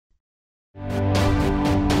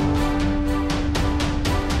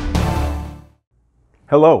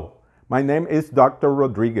Hello, my name is Dr.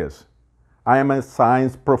 Rodriguez. I am a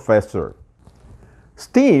science professor.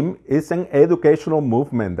 STEAM is an educational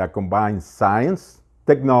movement that combines science,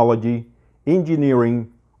 technology,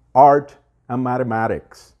 engineering, art, and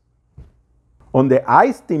mathematics. On the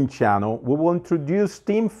iSTEAM channel, we will introduce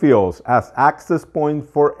STEAM fields as access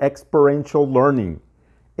points for experiential learning,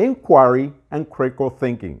 inquiry, and critical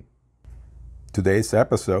thinking. Today's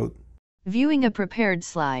episode: Viewing a prepared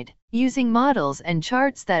slide. Using models and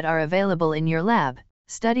charts that are available in your lab,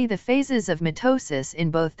 study the phases of mitosis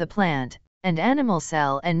in both the plant and animal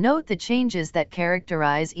cell and note the changes that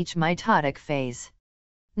characterize each mitotic phase.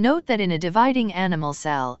 Note that in a dividing animal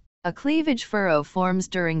cell, a cleavage furrow forms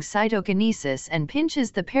during cytokinesis and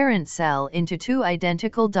pinches the parent cell into two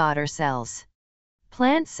identical daughter cells.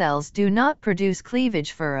 Plant cells do not produce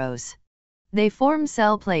cleavage furrows. They form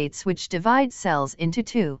cell plates which divide cells into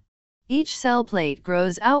two. Each cell plate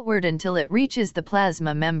grows outward until it reaches the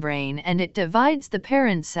plasma membrane and it divides the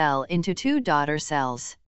parent cell into two daughter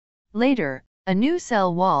cells. Later, a new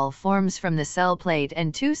cell wall forms from the cell plate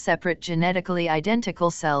and two separate genetically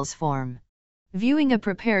identical cells form. Viewing a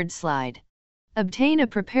prepared slide. Obtain a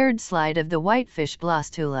prepared slide of the whitefish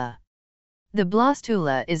blastula. The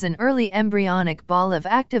blastula is an early embryonic ball of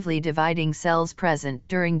actively dividing cells present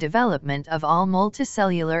during development of all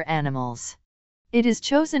multicellular animals. It is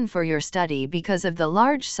chosen for your study because of the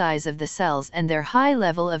large size of the cells and their high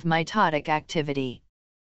level of mitotic activity.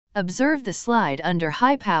 Observe the slide under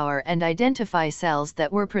high power and identify cells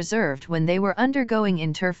that were preserved when they were undergoing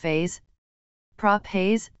interphase,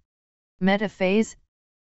 prophase, metaphase,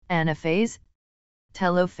 anaphase,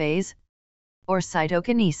 telophase, or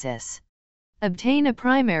cytokinesis. Obtain a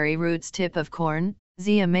primary roots tip of corn,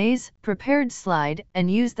 maize, prepared slide, and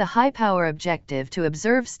use the high-power objective to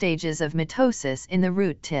observe stages of mitosis in the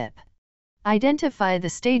root tip. Identify the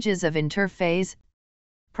stages of interphase,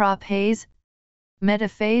 prophase,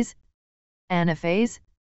 metaphase, anaphase,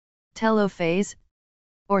 telophase,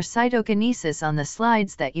 or cytokinesis on the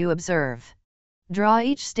slides that you observe. Draw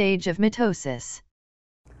each stage of mitosis.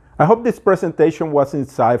 I hope this presentation was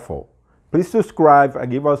insightful. Please subscribe and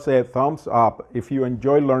give us a thumbs up if you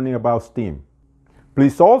enjoy learning about STEAM.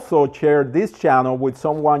 Please also share this channel with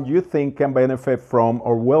someone you think can benefit from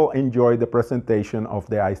or will enjoy the presentation of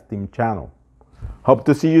the iSTEAM channel. Hope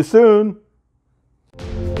to see you soon!